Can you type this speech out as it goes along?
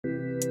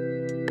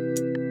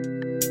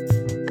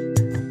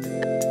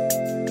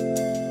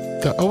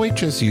The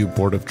OHSU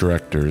Board of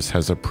Directors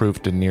has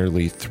approved a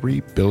nearly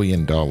 $3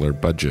 billion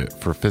budget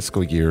for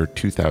fiscal year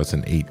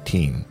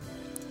 2018.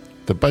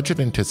 The budget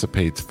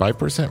anticipates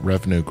 5%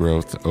 revenue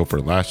growth over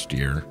last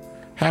year,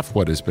 half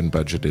what has been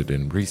budgeted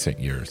in recent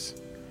years.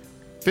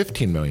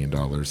 $15 million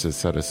is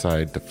set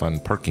aside to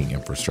fund parking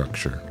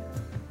infrastructure.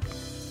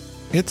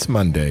 It's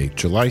Monday,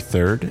 July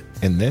 3rd,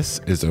 and this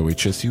is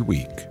OHSU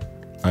Week.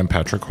 I'm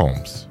Patrick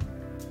Holmes.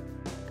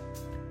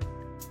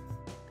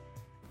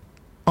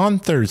 On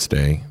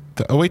Thursday,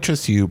 the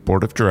OHSU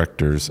Board of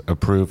Directors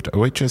approved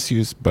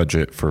OHSU's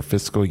budget for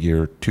fiscal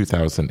year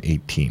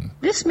 2018.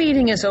 This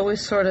meeting is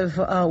always sort of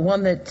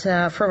one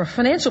that, from a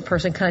financial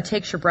person, kind of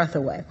takes your breath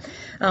away.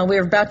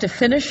 We're about to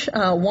finish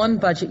one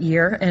budget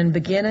year and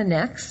begin a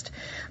next.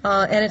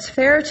 And it's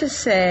fair to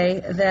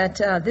say that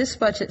this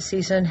budget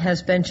season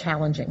has been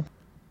challenging.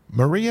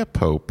 Maria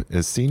Pope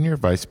is Senior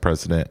Vice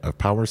President of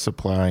Power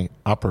Supply,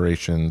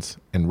 Operations,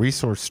 and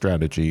Resource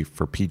Strategy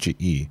for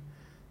PGE,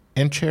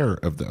 and chair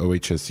of the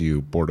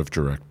OHSU Board of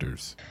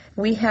Directors.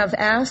 We have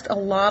asked a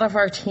lot of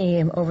our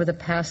team over the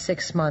past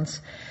 6 months,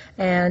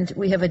 and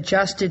we have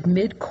adjusted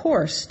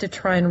mid-course to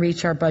try and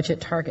reach our budget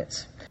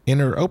targets. In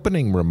her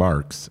opening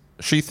remarks,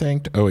 she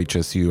thanked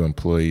OHSU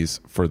employees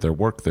for their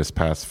work this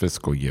past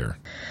fiscal year.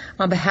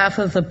 On behalf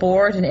of the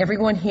board and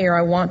everyone here,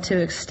 I want to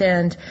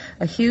extend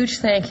a huge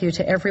thank you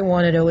to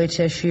everyone at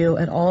OHSU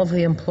and all of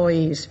the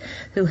employees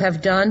who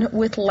have done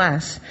with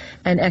less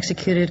and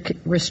executed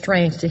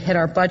restraint to hit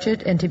our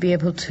budget and to be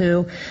able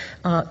to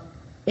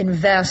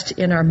invest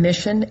in our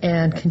mission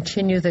and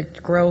continue the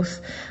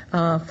growth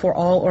for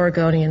all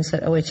Oregonians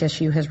that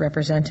OHSU has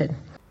represented.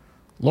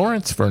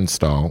 Lawrence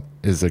Fernstall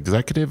is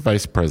Executive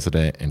Vice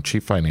President and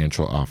Chief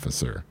Financial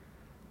Officer.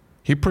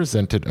 He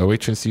presented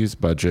OHSU's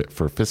budget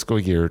for fiscal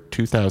year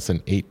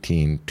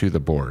 2018 to the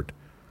board.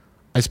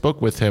 I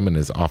spoke with him in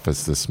his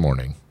office this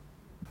morning.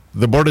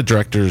 The Board of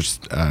Directors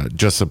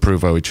just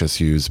approved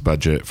OHSU's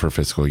budget for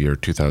fiscal year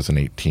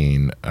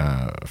 2018.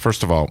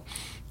 First of all,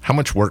 how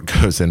much work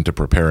goes into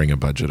preparing a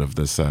budget of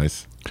this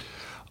size?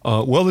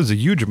 Well, there's a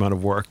huge amount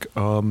of work.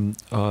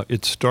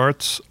 It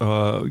starts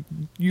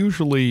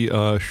usually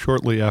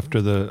shortly after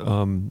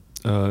the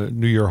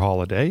New Year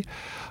holiday,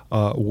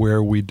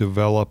 where we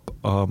develop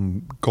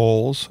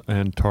goals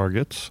and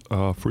targets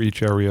for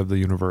each area of the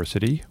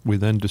university. We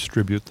then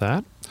distribute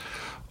that,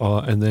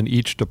 and then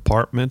each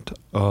department,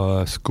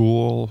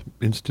 school,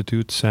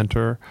 institute,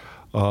 center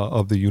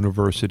of the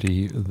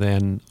university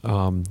then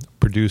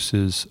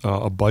produces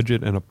a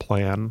budget and a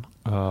plan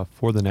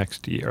for the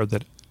next year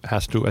that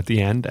has to, at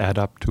the end, add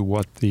up to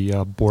what the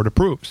board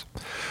approves.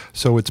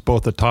 So it's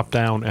both a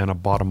top-down and a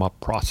bottom-up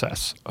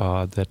process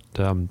that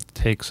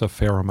takes a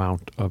fair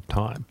amount of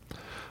time.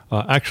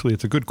 Actually,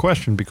 it's a good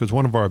question because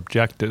one of our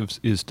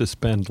objectives is to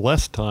spend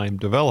less time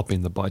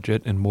developing the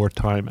budget and more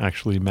time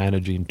actually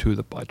managing to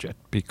the budget,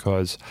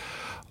 because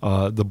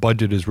the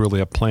budget is really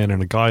a plan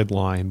and a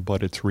guideline,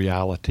 but it's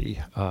reality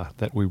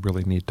that we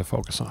really need to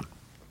focus on.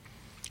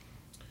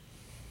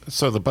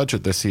 So the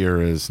budget this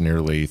year is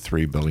nearly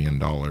 $3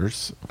 billion.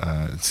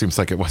 It seems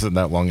like it wasn't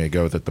that long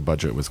ago that the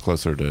budget was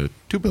closer to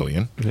 $2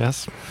 billion.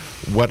 Yes.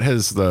 What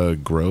has the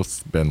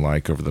growth been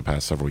like over the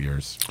past several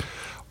years?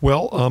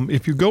 Well,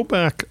 if you go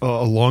back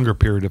a longer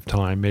period of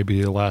time,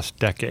 maybe the last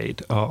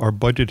decade, our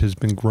budget has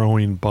been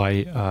growing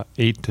by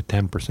 8 to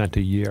 10%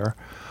 a year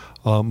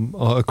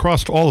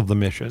across all of the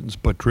missions,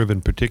 but driven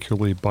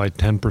particularly by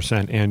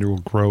 10% annual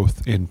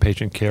growth in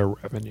patient care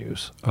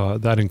revenues.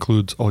 That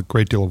includes a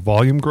great deal of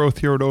volume growth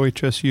here at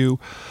OHSU,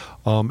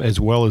 as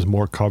well as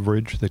more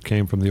coverage that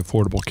came from the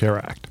Affordable Care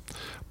Act.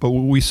 But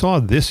what we saw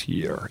this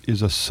year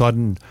is a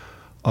sudden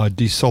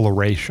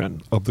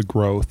deceleration of the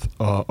growth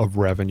of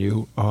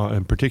revenue,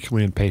 and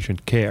particularly in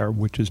patient care,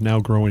 which is now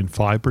growing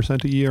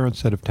 5% a year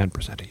instead of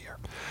 10% a year.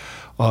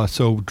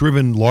 So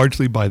driven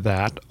largely by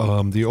that,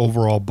 the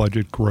overall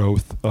budget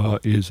growth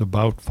is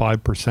about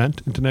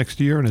 5% into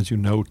next year, and as you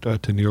note,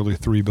 to nearly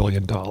 $3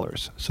 billion.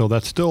 So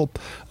that's still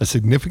a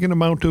significant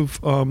amount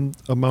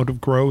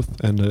of growth,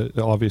 and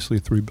obviously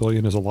 $3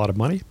 billion is a lot of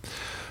money.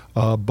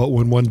 But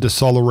when one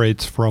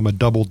decelerates from a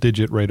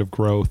double-digit rate of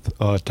growth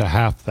to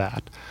half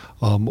that,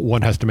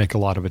 one has to make a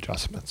lot of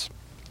adjustments.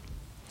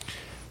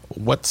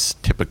 What's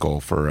typical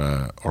for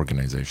an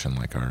organization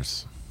like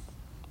ours?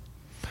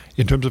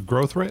 In terms of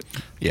growth rate?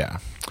 Yeah.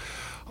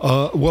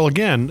 Well,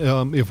 again,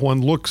 if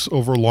one looks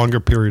over a longer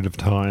period of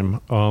time,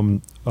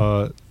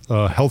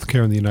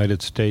 healthcare in the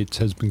United States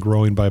has been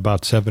growing by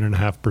about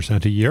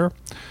 7.5% a year.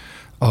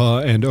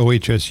 And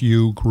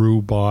OHSU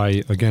grew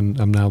by, again,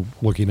 I'm now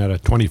looking at a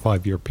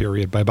 25-year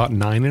period, by about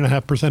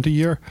 9.5% a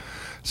year.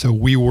 So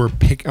we were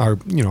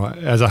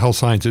as a health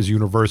sciences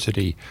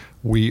university,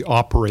 we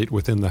operate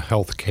within the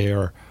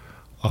healthcare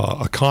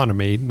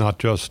economy, not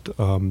just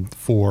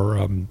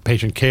for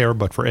patient care,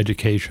 but for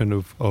education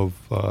of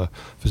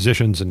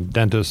physicians and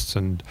dentists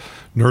and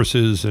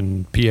nurses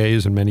and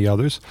PAs and many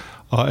others,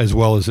 as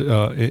well as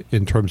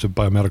in terms of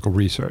biomedical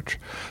research.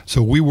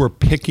 So we were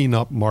picking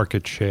up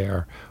market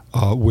share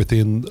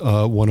within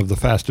one of the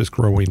fastest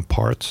growing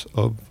parts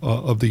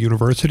of the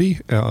university,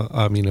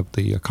 of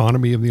the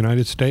economy of the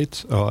United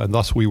States, and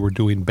thus we were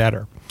doing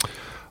better.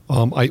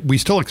 We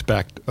still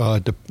expect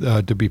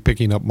to be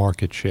picking up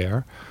market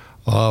share,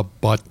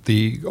 but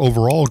the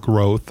overall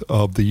growth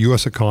of the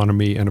U.S.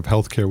 economy and of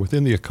healthcare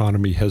within the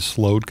economy has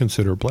slowed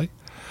considerably.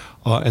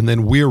 And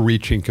then we're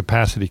reaching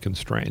capacity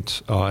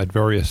constraints at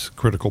various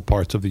critical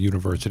parts of the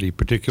university,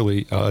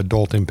 particularly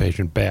adult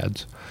inpatient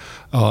beds.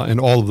 And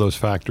all of those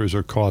factors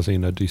are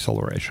causing a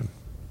deceleration.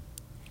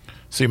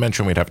 So you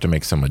mentioned we'd have to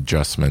make some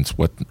adjustments.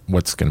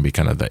 What's going to be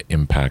kind of the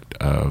impact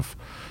of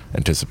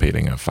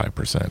anticipating a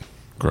 5%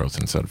 growth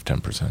instead of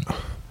 10%?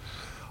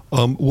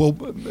 Well,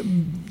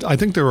 I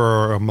think there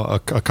are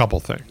a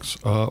couple things.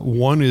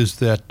 One is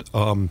that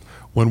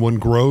when one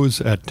grows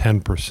at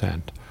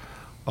 10%,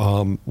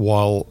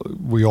 while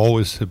we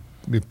always have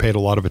paid a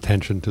lot of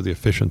attention to the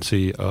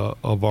efficiency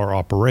of our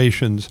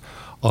operations,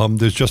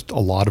 there's just a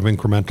lot of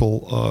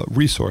incremental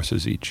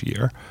resources each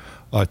year.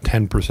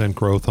 10%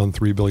 growth on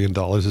 $3 billion is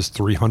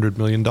 $300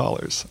 million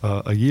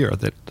a year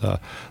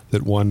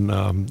that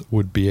one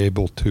would be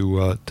able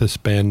to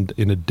spend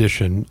in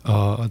addition.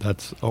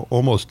 That's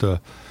almost $1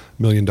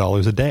 million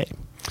a day.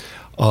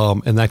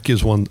 And that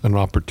gives one an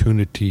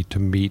opportunity to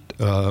meet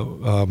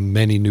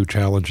many new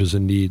challenges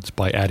and needs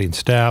by adding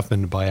staff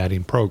and by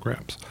adding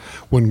programs.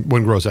 When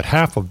one grows at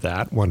half of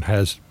that, one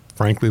has,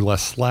 frankly,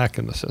 less slack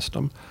in the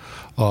system.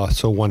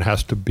 So one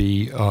has to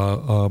be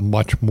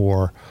much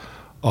more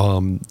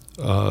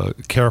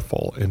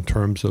careful in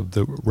terms of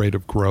the rate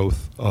of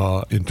growth,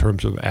 in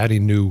terms of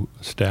adding new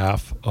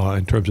staff,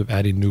 in terms of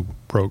adding new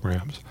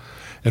programs.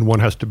 And one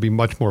has to be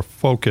much more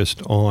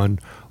focused on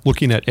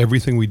looking at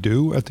everything we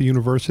do at the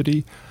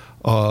university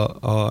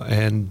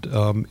and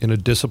in a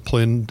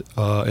disciplined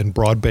and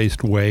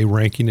broad-based way,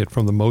 ranking it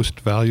from the most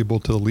valuable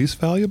to the least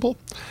valuable.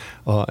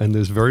 And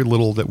there's very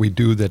little that we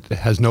do that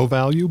has no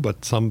value,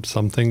 but some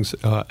things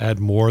add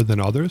more than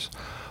others.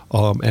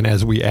 And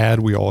as we add,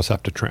 we always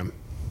have to trim.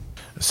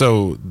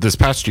 So this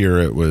past year,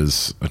 it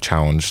was a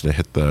challenge to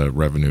hit the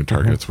revenue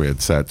targets we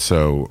had set.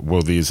 So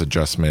will these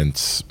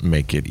adjustments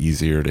make it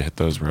easier to hit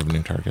those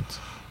revenue targets?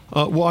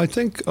 Well, I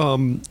think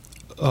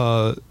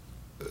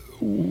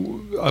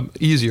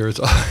easier is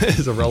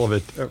a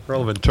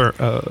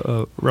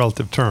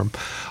relative term.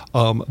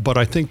 But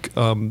I think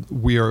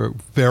we are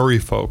very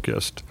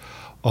focused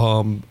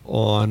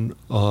on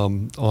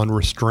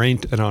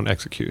restraint and on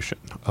execution,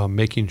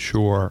 making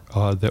sure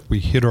that we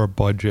hit our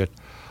budget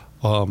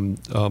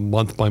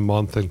month by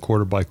month and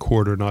quarter by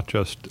quarter, not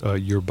just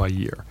year by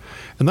year.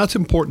 And that's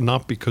important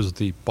not because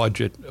the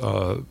budget,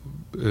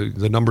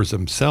 the numbers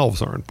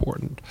themselves are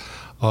important,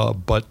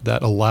 but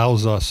that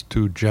allows us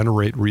to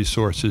generate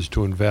resources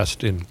to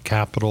invest in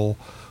capital,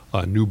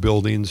 new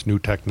buildings, new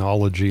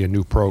technology, and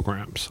new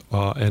programs.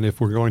 And if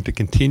we're going to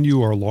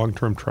continue our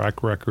long-term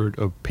track record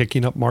of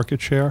picking up market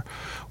share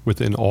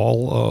within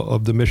all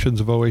of the missions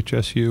of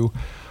OHSU,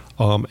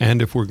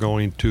 and if we're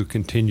going to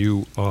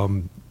continue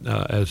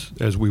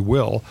as we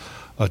will,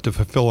 to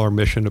fulfill our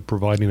mission of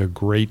providing a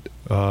great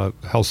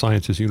health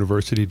sciences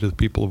university to the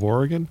people of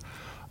Oregon,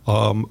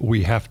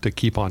 we have to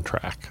keep on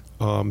track.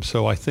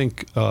 So I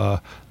think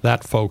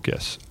that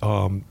focus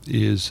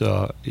is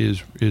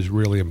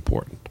really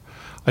important.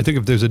 I think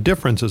if there's a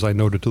difference, as I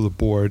noted to the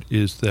board,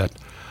 is that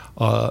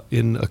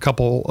in a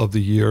couple of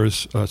the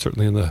years,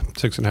 certainly in the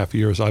 6.5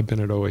 years I've been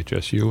at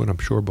OHSU, and I'm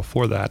sure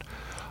before that,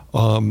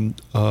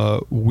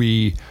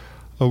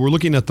 we're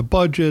looking at the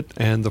budget,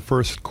 and the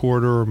first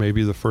quarter, or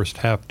maybe the first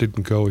half,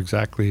 didn't go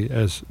exactly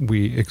as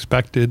we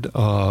expected.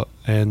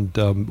 And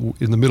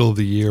in the middle of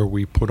the year,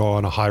 we put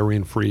on a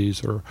hiring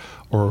freeze or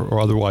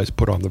otherwise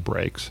put on the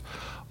brakes.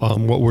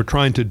 What we're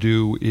trying to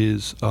do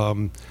is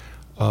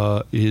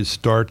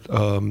start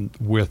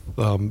with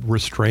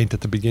restraint at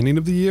the beginning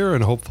of the year,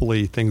 and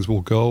hopefully things will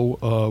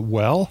go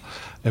well,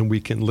 and we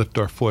can lift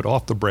our foot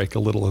off the brake a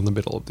little in the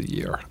middle of the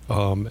year.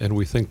 And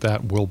we think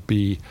that will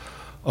be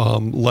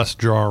less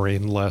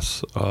jarring,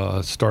 less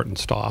start and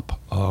stop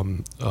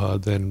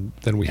than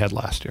we had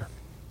last year.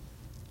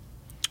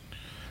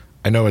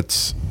 I know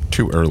it's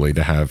too early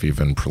to have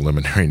even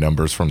preliminary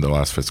numbers from the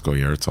last fiscal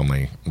year. It's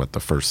only, the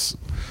first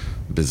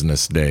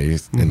business day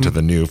into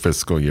the new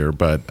fiscal year.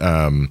 But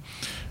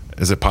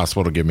is it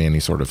possible to give me any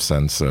sort of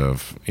sense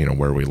of,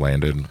 where we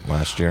landed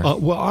last year?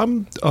 Well,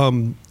 I'm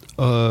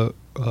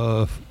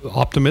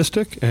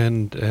optimistic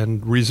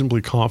and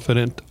reasonably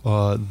confident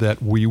that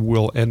we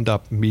will end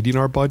up meeting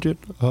our budget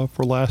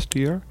for last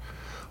year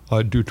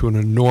due to an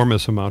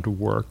enormous amount of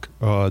work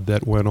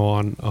that went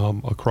on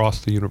across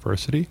the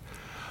university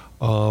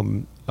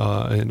in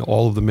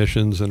all of the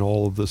missions and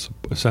all of the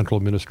central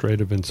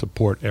administrative and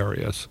support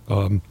areas.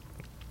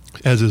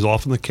 As is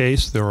often the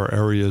case, there are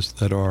areas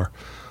that are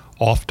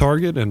off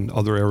target and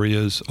other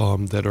areas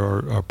that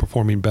are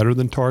performing better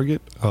than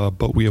target.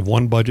 But we have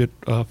one budget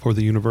for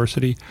the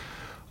university,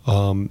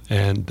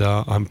 and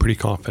I'm pretty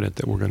confident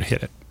that we're going to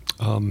hit it.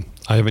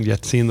 I haven't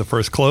yet seen the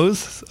first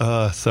close,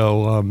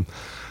 so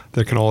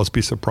there can always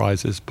be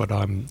surprises, but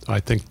I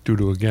think due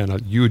to, again,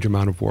 a huge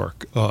amount of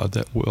work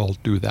that will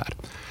do that.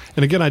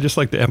 And again, I just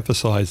like to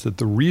emphasize that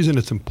the reason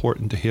it's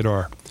important to hit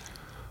our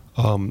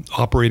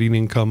operating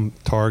income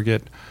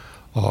target,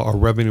 our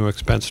revenue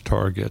expense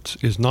targets,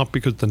 is not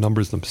because the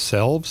numbers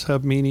themselves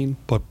have meaning,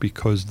 but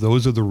because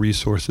those are the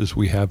resources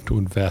we have to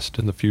invest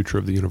in the future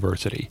of the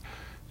university.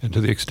 And to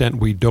the extent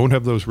we don't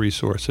have those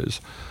resources,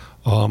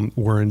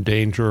 we're in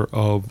danger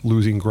of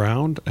losing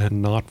ground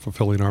and not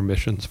fulfilling our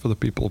missions for the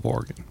people of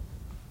Oregon.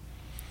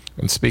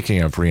 And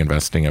speaking of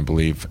reinvesting, I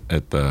believe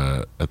at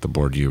the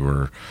board you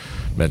were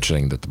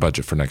mentioning that the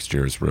budget for next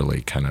year is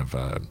really kind of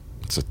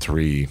it's a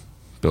 $3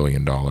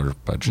 billion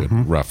budget,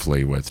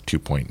 roughly, with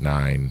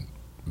 $2.9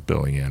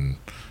 billion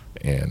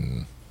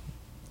in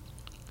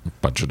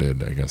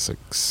budgeted, I guess,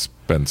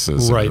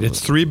 expenses. Right.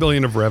 It's $3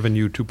 billion of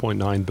revenue,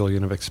 $2.9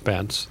 billion of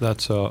expense.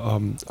 That's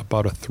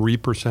about a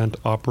 3%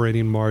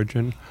 operating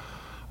margin,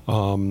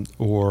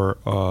 or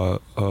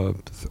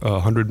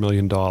 $100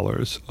 million.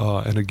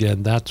 And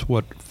again, that's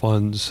what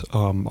funds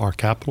our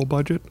capital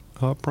budget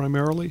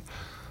primarily,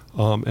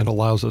 and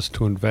allows us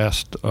to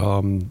invest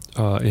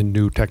in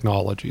new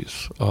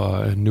technologies,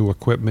 and new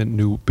equipment,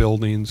 new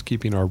buildings,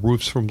 keeping our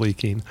roofs from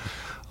leaking,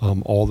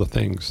 all the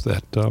things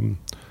that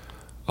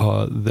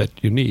that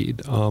you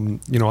need.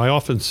 I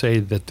often say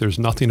that there's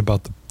nothing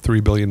about the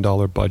 $3 billion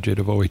budget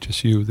of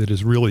OHSU that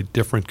is really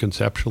different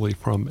conceptually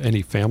from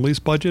any family's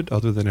budget,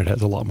 other than it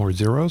has a lot more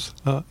zeros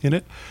in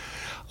it.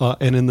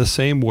 And in the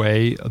same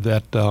way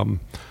that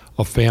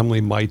a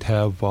family might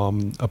have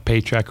a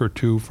paycheck or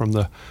two from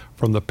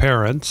the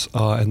parents,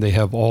 and they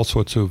have all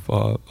sorts of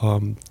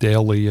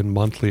daily and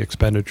monthly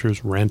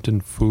expenditures, rent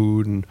and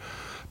food and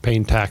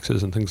paying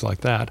taxes and things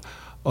like that.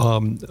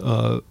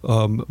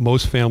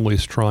 Most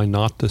families try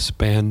not to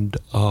spend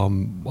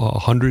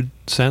 100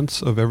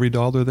 cents of every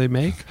dollar they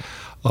make,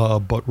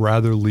 but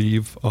rather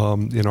leave,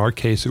 in our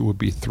case, it would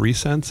be 3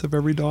 cents of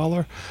every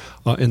dollar,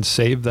 and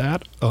save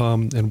that.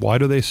 And why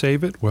do they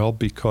save it? Well,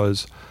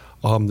 because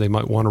they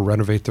might want to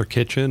renovate their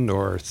kitchen,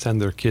 or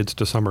send their kids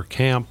to summer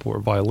camp, or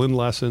violin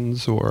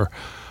lessons, or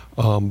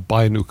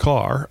buy a new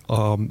car.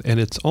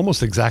 And it's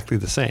almost exactly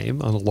the same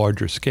on a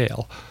larger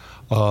scale.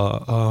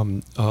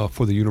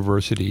 For the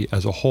university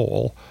as a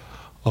whole.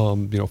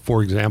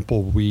 For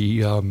example,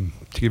 to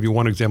give you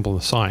one example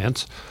in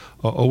science,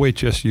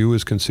 OHSU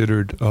is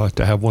considered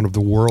to have one of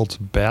the world's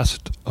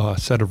best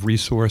set of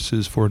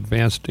resources for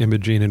advanced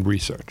imaging and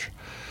research.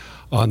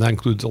 And that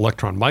includes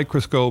electron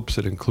microscopes,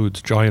 it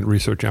includes giant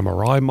research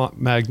MRI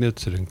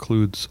magnets, it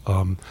includes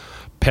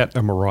PET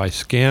MRI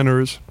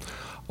scanners.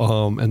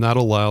 And that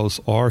allows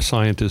our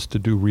scientists to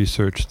do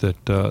research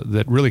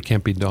that really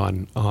can't be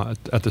done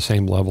at the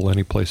same level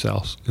anyplace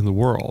else in the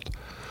world.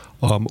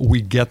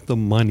 We get the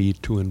money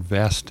to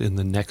invest in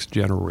the next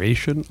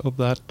generation of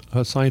that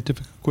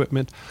scientific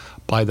equipment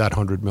by that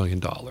 $100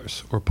 million,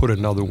 or put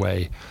another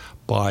way,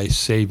 by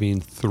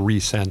saving 3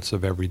 cents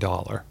of every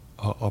dollar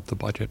of the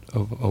budget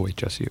of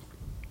OHSU.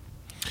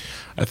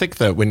 I think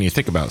that when you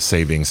think about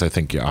savings, I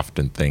think you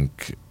often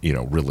think,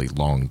 really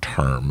long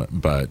term.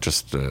 But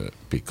just to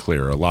be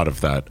clear, a lot of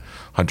that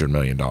 $100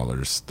 million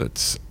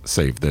that's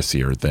saved this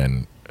year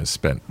then is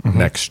spent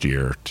next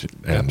year.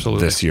 And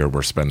Absolutely. This year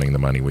we're spending the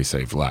money we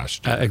saved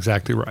last year.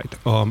 Exactly right.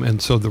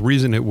 And so the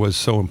reason it was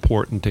so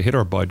important to hit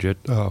our budget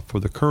for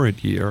the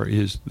current year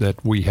is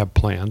that we have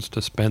plans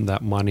to spend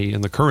that money in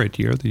the current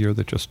year, the year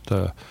that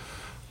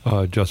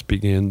just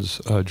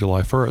begins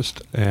July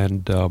 1st,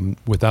 and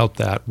without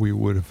that, we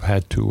would have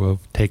had to have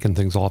taken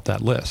things off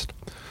that list.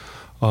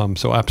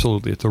 So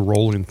absolutely, it's a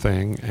rolling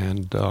thing,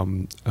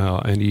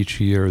 and each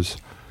year's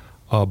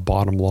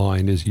bottom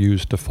line is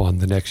used to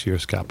fund the next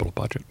year's capital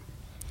budget.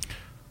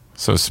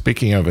 So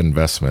speaking of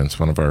investments,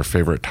 one of our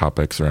favorite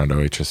topics around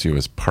OHSU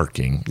is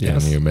parking.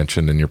 Yes. And you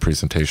mentioned in your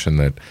presentation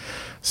that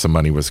some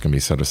money was going to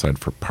be set aside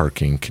for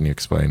parking. Can you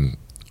explain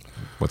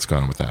what's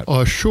going on with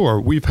that?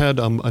 Sure. We've had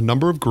a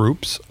number of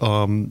groups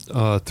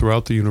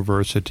throughout the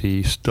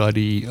university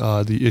study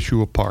the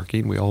issue of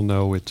parking. We all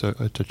know it's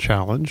a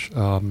challenge,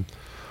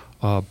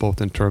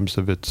 both in terms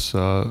of its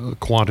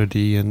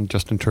quantity and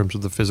just in terms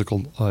of the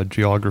physical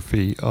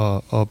geography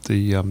of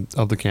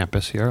the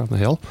campus here on the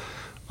Hill.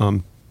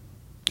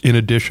 In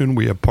addition,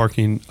 we have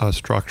parking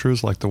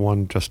structures like the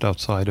one just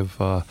outside of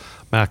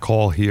Mack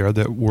Hall here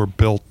that were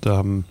built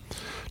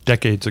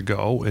decades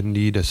ago and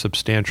need a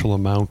substantial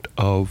amount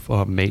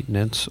of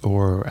maintenance,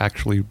 or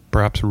actually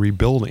perhaps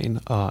rebuilding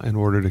in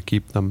order to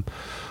keep them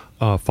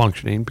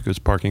functioning, because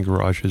parking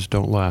garages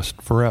don't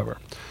last forever.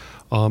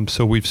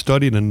 So we've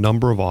studied a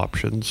number of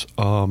options,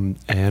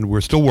 and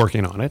we're still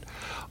working on it.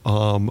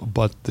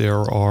 But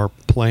there are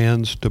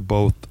plans to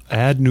both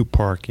add new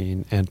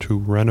parking and to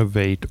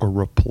renovate or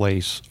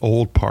replace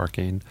old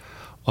parking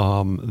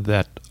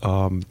that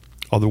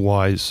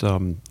otherwise,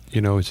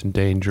 is in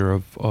danger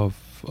of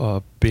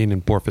being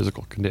in poor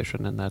physical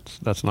condition, and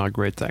that's not a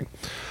great thing.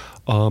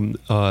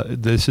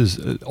 This is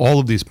all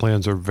of these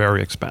plans are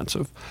very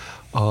expensive.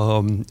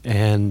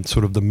 And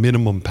sort of the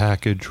minimum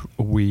package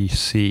we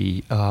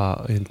see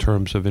in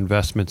terms of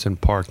investments in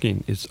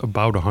parking is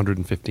about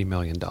 $150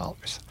 million.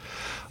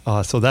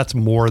 So that's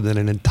more than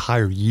an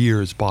entire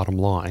year's bottom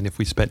line if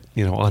we spent,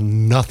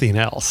 on nothing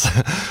else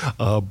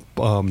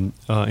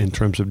in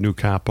terms of new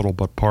capital.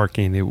 But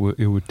parking, it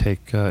would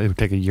take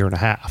a year and a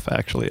half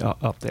actually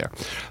up there.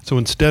 So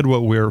instead,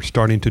 what we're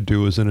starting to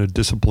do is in a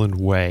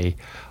disciplined way.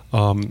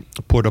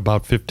 Put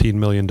about $15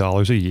 million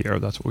a year,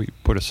 that's what we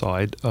put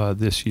aside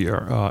this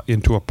year,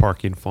 into a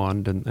parking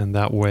fund. And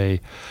that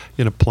way,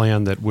 in a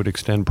plan that would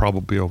extend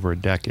probably over a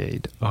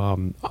decade,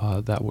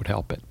 that would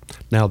help it.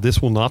 Now,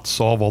 this will not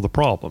solve all the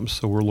problems,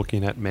 so we're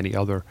looking at many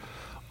other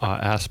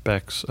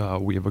aspects.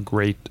 We have a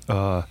great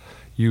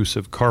use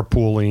of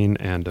carpooling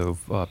and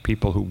of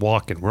people who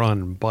walk and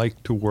run and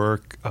bike to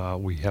work.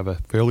 We have a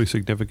fairly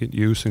significant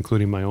use,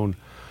 including my own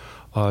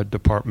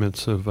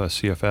departments of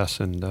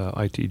CFS and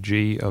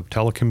ITG of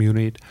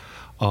telecommute,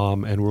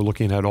 and we're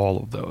looking at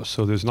all of those.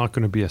 So there's not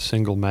going to be a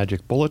single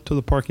magic bullet to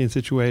the parking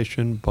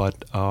situation,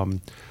 but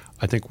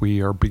I think we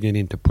are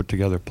beginning to put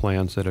together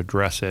plans that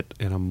address it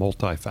in a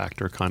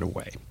multi-factor kind of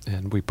way.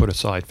 And we put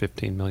aside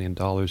 $15 million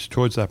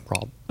towards that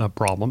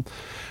problem.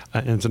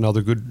 And it's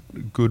another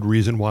good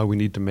reason why we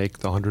need to make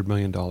the $100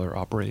 million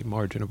operating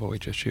margin of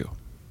OHSU.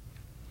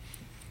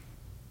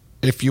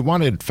 If you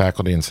wanted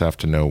faculty and staff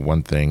to know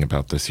one thing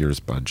about this year's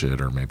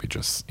budget, or maybe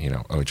just,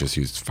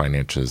 OHSU's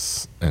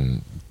finances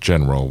in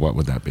general, what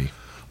would that be?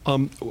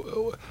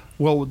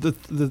 Well, the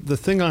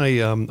thing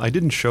I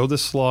didn't show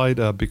this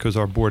slide because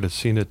our board has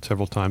seen it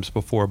several times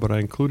before, but I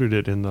included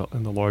it in the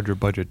larger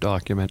budget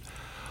document,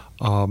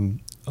 and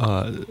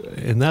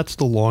that's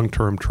the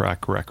long-term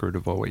track record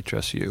of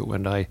OHSU.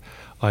 And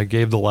I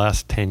gave the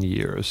last 10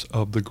 years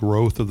of the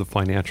growth of the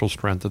financial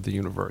strength of the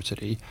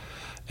university,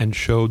 and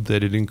showed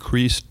that it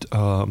increased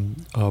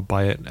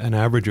by an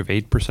average of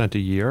 8% a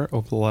year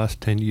over the last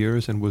 10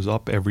 years and was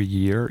up every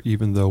year,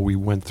 even though we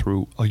went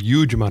through a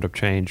huge amount of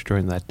change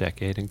during that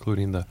decade,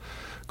 including the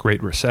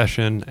Great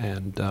Recession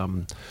and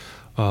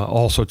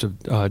all sorts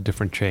of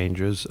different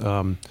changes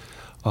in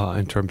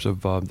terms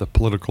of the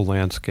political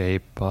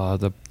landscape,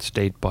 the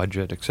state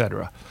budget, et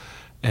cetera.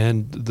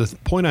 And the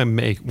point I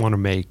want to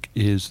make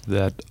is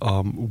that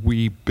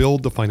we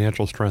build the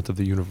financial strength of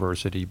the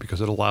university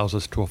because it allows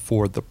us to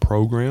afford the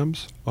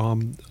programs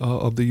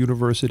of the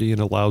university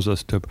and allows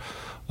us to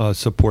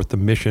support the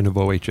mission of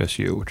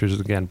OHSU, which is,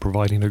 again,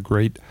 providing a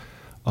great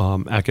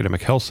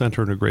academic health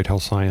center and a great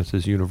health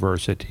sciences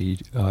university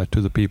to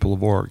the people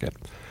of Oregon.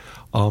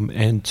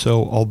 And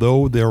so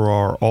although there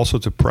are all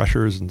sorts of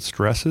pressures and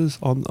stresses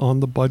on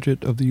the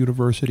budget of the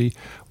university,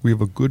 we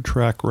have a good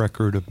track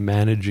record of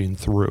managing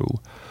through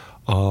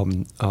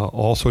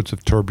all sorts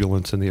of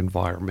turbulence in the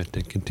environment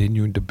and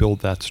continuing to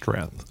build that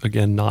strength.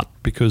 Again, not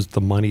because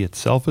the money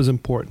itself is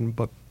important,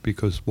 but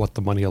because what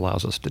the money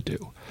allows us to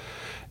do.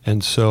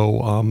 And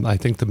so I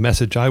think the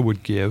message I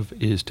would give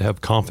is to have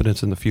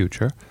confidence in the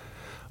future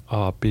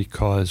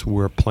because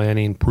we're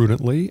planning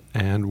prudently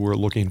and we're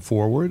looking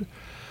forward.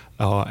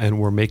 And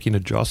we're making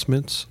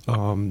adjustments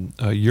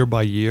year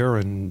by year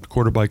and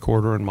quarter by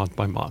quarter and month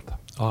by month.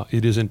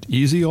 It isn't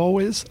easy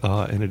always,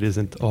 and it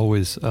isn't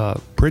always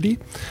pretty,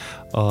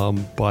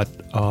 but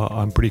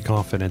I'm pretty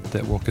confident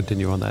that we'll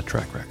continue on that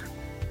track record.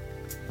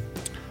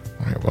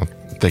 All right. Well,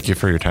 thank you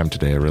for your time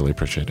today. I really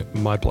appreciate it.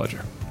 My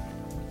pleasure.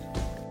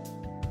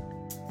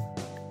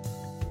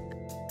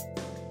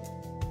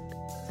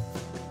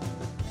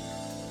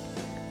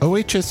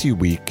 OHSU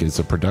Week is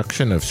a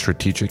production of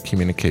Strategic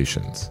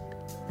Communications.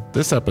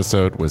 This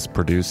episode was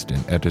produced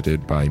and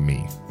edited by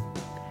me.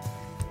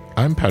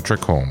 I'm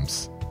Patrick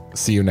Holmes.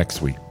 See you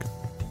next week.